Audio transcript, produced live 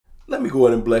Let me go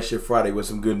ahead and bless your Friday with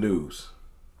some good news.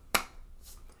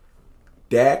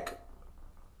 Dak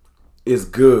is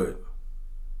good.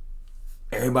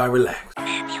 Everybody relax.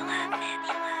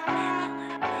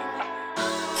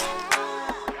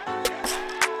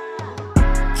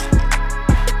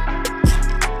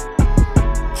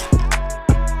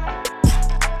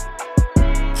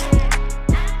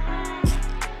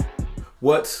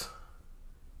 What's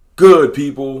good,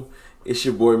 people? It's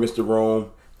your boy, Mr.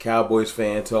 Rome, Cowboys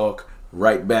fan talk,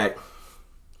 right back.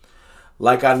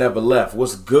 Like I never left.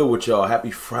 What's good with y'all? Happy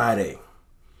Friday.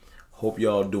 Hope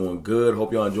y'all doing good.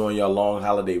 Hope y'all enjoying y'all long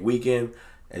holiday weekend.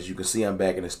 As you can see, I'm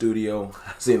back in the studio.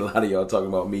 I've seen a lot of y'all talking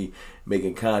about me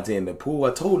making content in the pool.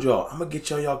 I told y'all, I'm going to get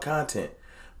y'all content.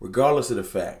 Regardless of the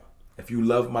fact, if you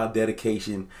love my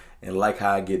dedication and like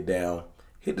how I get down,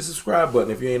 hit the subscribe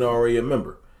button if you ain't already a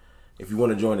member. If you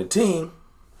want to join the team,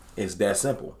 it's that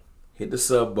simple. Hit the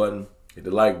sub button, hit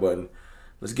the like button.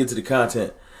 Let's get to the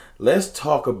content. Let's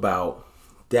talk about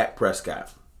Dak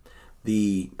Prescott.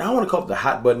 I don't want to call it the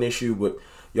hot button issue, but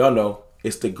y'all know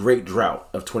it's the great drought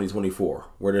of 2024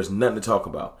 where there's nothing to talk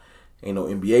about. Ain't no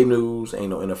NBA news, ain't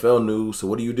no NFL news. So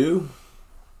what do?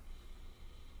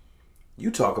 You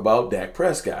talk about Dak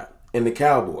Prescott and the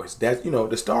Cowboys. That's,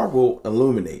 the star will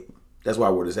illuminate. That's why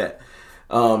I wore this hat.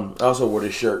 I also wore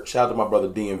this shirt. Shout out to my brother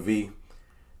DMV.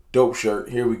 Dope shirt.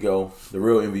 Here we go. The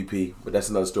real MVP. But that's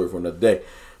another story for another day.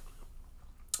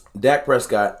 Dak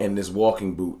Prescott and this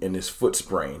walking boot and this foot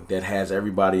sprain that has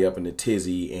everybody up in a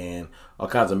tizzy and all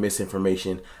kinds of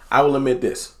misinformation. I will admit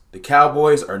this. The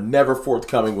Cowboys are never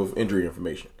forthcoming with injury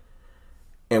information.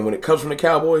 And when it comes from the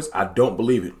Cowboys, I don't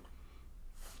believe it.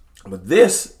 But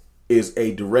this is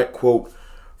a direct quote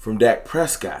from Dak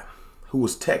Prescott, who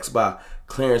was texted by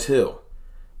Clarence Hill.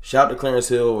 Shout out to Clarence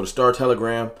Hill or the Star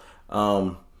Telegram.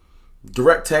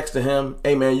 Direct text to him,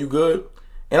 hey man, you good?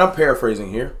 And I'm paraphrasing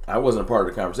here. I wasn't a part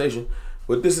of the conversation.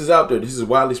 But this is out there. This is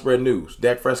widely spread news.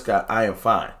 Dak Prescott, I am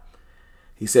fine.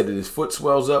 He said that his foot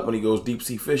swells up when he goes deep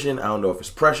sea fishing. I don't know if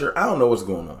it's pressure. I don't know what's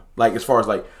going on. Like as far as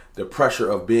like the pressure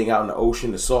of being out in the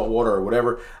ocean, the salt water or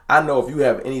whatever. I know if you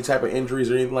have any type of injuries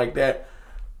or anything like that,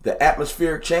 the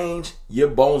atmospheric change, your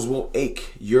bones will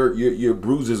ache. Your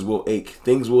bruises will ache.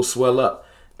 Things will swell up.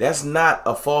 That's not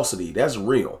a falsity. That's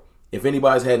real. If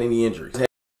anybody's had any injuries.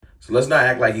 So let's not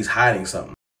act like he's hiding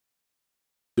something.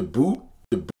 The boot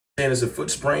saying it's a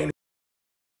foot sprain,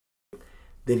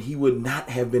 then he would not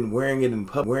have been wearing it in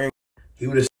public. He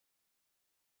would have.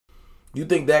 You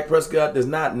think Dak Prescott does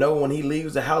not know when he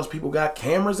leaves the house people got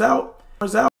cameras out?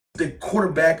 The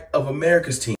quarterback of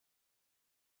America's team.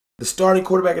 The starting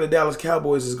quarterback of the Dallas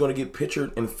Cowboys is going to get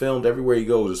pictured and filmed everywhere he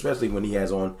goes, especially when he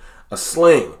has on a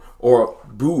sling or a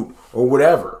boot or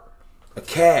whatever, a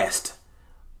cast,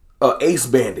 a ace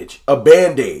bandage, a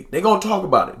Band-Aid. They're going to talk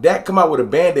about it. Dak come out with a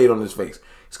Band-Aid on his face.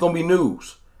 It's going to be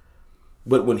news.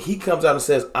 But when he comes out and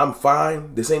says, I'm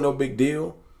fine, this ain't no big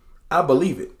deal, I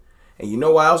believe it. And you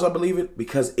know why else I believe it?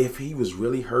 Because if he was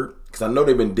really hurt, because I know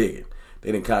they've been digging.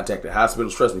 They didn't contact the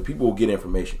hospitals. Trust me, people will get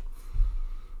information.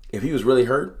 If he was really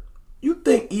hurt, you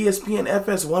think ESPN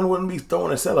FS1 wouldn't be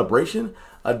throwing a celebration?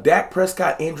 A Dak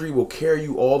Prescott injury will carry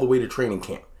you all the way to training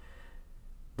camp.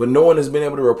 But no one has been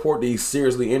able to report that he's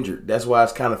seriously injured. That's why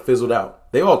it's kind of fizzled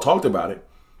out. They all talked about it.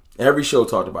 Every show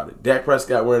talked about it. Dak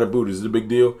Prescott wearing a boot is a big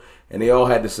deal. And they all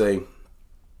had to say,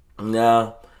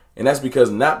 nah. And that's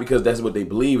not because that's what they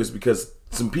believe. It's because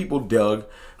some people dug.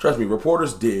 Trust me,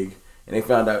 reporters dig. And they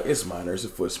found out it's minor. It's a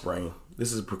foot sprain.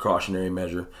 This is a precautionary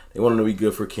measure. They want him to be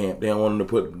good for camp. They don't want him to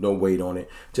put no weight on it.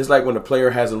 Just like when a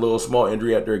player has a little small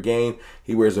injury after a game,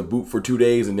 he wears a boot for 2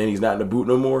 days and then he's not in the boot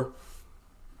no more.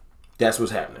 That's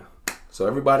what's happening. So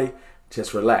everybody,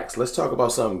 just relax. Let's talk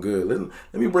about something good.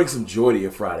 Let me bring some joy to your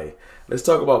Friday. Let's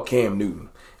talk about Cam Newton.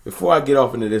 Before I get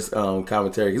off into this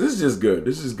commentary, because this is just good.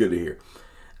 This is good to hear.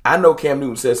 I know Cam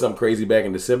Newton said something crazy back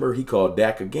in December. He called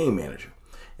Dak a game manager.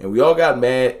 And we all got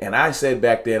mad. And I said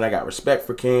back then I got respect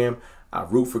for Cam. I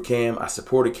root for Cam. I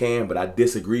supported Cam, but I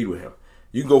disagreed with him.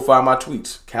 You can go find my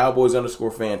tweets,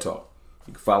 Cowboys_fan talk.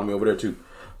 You can follow me over there too.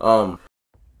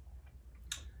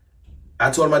 I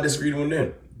told him I disagreed with him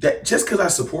then. That just because I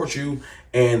support you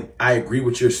and I agree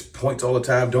with your points all the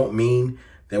time don't mean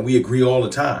that we agree all the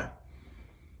time.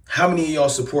 How many of y'all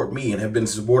support me and have been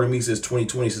supporting me since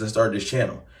 2020, since I started this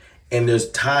channel? And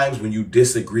there's times when you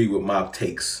disagree with my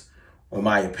takes or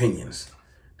my opinions.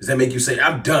 Does that make you say,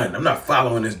 I'm done. I'm not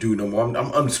following this dude no more.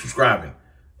 I'm unsubscribing.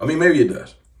 I mean, maybe it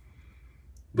does.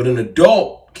 But an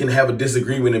adult can have a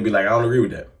disagreement and be like, I don't agree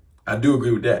with that. I do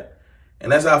agree with that.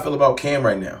 And that's how I feel about Cam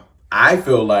right now. I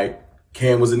feel like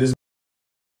Cam was in this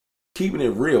keeping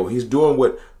it real. He's doing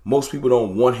what most people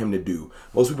don't want him to do.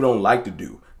 Most people don't like to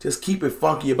do. Just keep it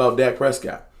funky about Dak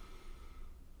Prescott.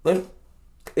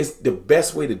 It's the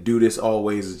best way to do this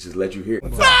always is just let you hear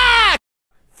it.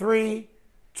 3,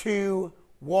 2,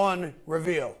 1,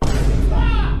 reveal.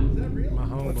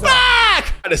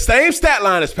 The same stat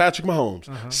line as Patrick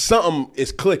Mahomes. Something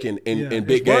is clicking in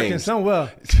big games.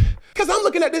 Somewhere. Because I'm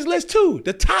looking at this list too.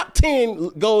 The top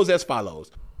 10 goes as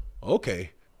follows. Okay.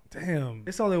 Damn.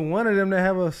 It's only one of them that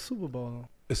have a Super Bowl.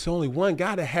 It's only one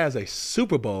guy that has a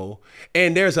Super Bowl,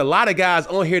 and there's a lot of guys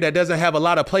on here that doesn't have a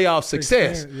lot of playoff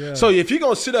success. Yeah. So if you're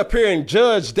going to sit up here and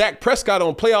judge Dak Prescott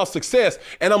on playoff success,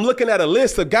 and I'm looking at a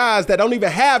list of guys that don't even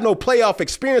have no playoff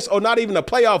experience or not even a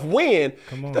playoff win,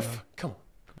 come on.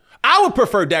 I would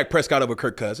prefer Dak Prescott over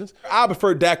Kirk Cousins. I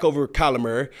prefer Dak over Kyler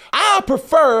Murray. I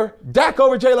prefer Dak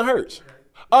over Jalen Hurts.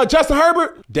 Justin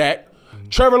Herbert, Dak.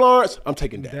 Trevor Lawrence, I'm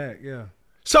taking Dak. Dak, yeah.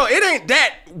 So it ain't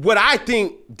that what I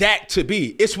think Dak to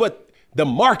be. It's what the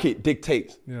market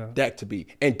dictates Dak to be.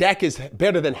 And Dak is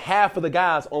better than half of the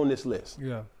guys on this list.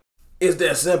 Yeah. It's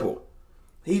that simple.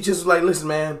 He just like, listen,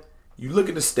 man, you look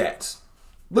at the stats.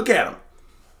 Look at them.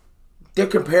 They're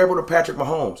comparable to Patrick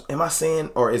Mahomes. Am I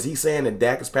saying, or is he saying that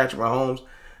Dak is Patrick Mahomes?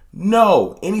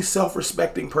 No. Any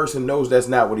self-respecting person knows that's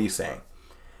not what he's saying.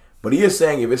 But he is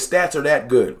saying if his stats are that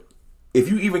good, if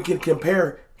you even can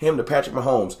compare him to Patrick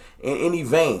Mahomes in any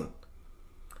vein,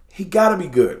 he got to be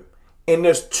good. And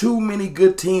there's too many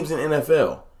good teams in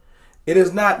NFL. It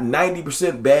is not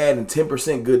 90% bad and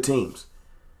 10% good teams.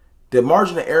 The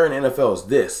margin of error in the NFL is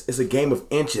this. It's a game of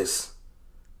inches.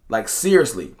 Like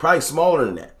seriously, probably smaller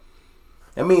than that.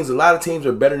 That means a lot of teams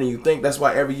are better than you think. That's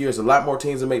why every year there's a lot more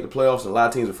teams that make the playoffs and a lot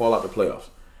of teams that fall out the playoffs.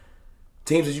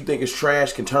 Teams that you think is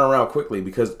trash can turn around quickly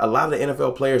because a lot of the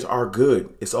NFL players are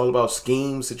good. It's all about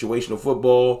scheme, situational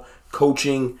football,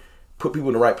 coaching, put people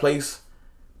in the right place.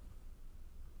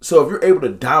 So if you're able to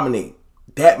dominate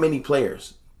that many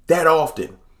players that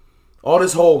often, all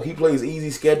this whole he plays easy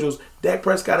schedules, Dak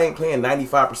Prescott ain't playing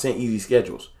 95% easy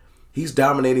schedules. He's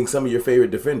dominating some of your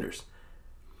favorite defenders.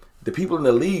 The people in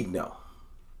the league know.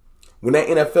 When that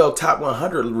NFL top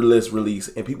 100 list release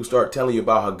and people start telling you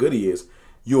about how good he is,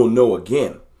 you'll know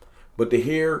again. But to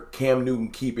hear Cam Newton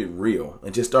keep it real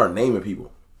and just start naming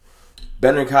people.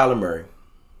 Better than Kyler Murray.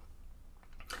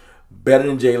 Better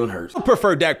than Jalen Hurts. I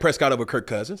prefer Dak Prescott over Kirk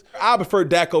Cousins. I prefer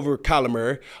Dak over Kyler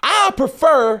Murray. I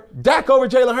prefer Dak over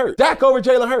Jalen Hurts. Dak over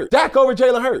Jalen Hurts. Dak over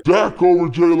Jalen Hurts. Dak over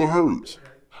Jalen Hurts.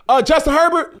 Justin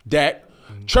Herbert, Dak.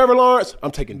 Trevor Lawrence,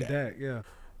 I'm taking Dak. Dak, yeah.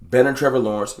 Better than Trevor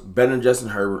Lawrence. Better than Justin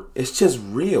Herbert. It's just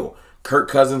real. Kirk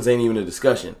Cousins ain't even a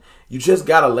discussion. You just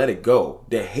got to let it go.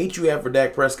 The hate you have for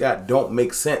Dak Prescott don't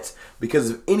make sense because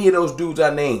if any of those dudes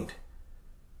I named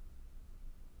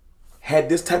had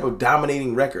this type of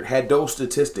dominating record, had those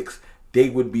statistics, they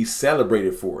would be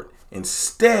celebrated for it.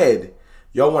 Instead,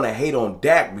 y'all want to hate on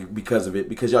Dak because of it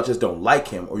because y'all just don't like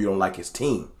him or you don't like his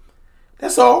team.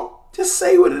 That's all. Just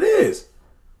say what it is.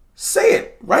 Say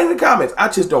it. Write in the comments. I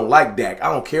just don't like Dak.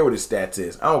 I don't care what his stats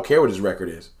is. I don't care what his record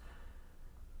is.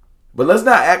 But let's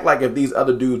not act like if these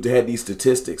other dudes had these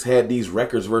statistics, had these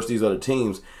records versus these other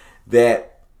teams,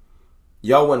 that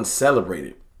y'all wouldn't celebrate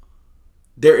it.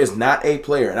 There is not a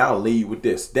player, and I'll leave with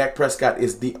this. Dak Prescott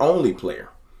is the only player.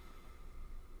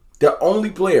 The only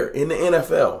player in the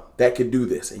NFL that could do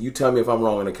this. And you tell me if I'm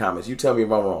wrong in the comments. You tell me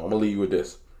if I'm wrong. I'm going to leave you with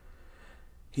this.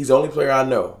 He's the only player I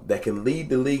know that can lead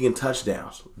the league in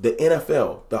touchdowns. The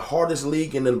NFL, the hardest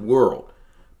league in the world,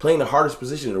 playing the hardest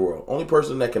position in the world. Only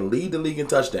person that can lead the league in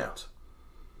touchdowns.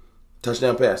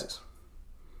 Touchdown passes.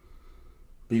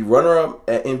 Be runner-up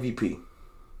at MVP.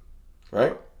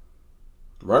 Right?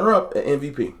 Runner-up at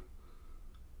MVP.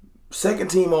 Second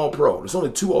team All-Pro. There's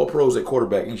only 2 All-Pros at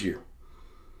quarterback each year.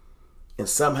 And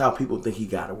somehow people think he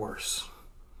got it worse.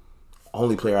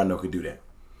 Only player I know could do that.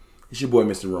 It's your boy,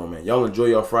 Mr. Roman. Y'all enjoy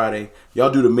y'all Friday.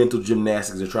 Y'all do the mental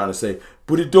gymnastics of trying to say,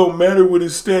 but it don't matter what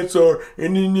his stats are.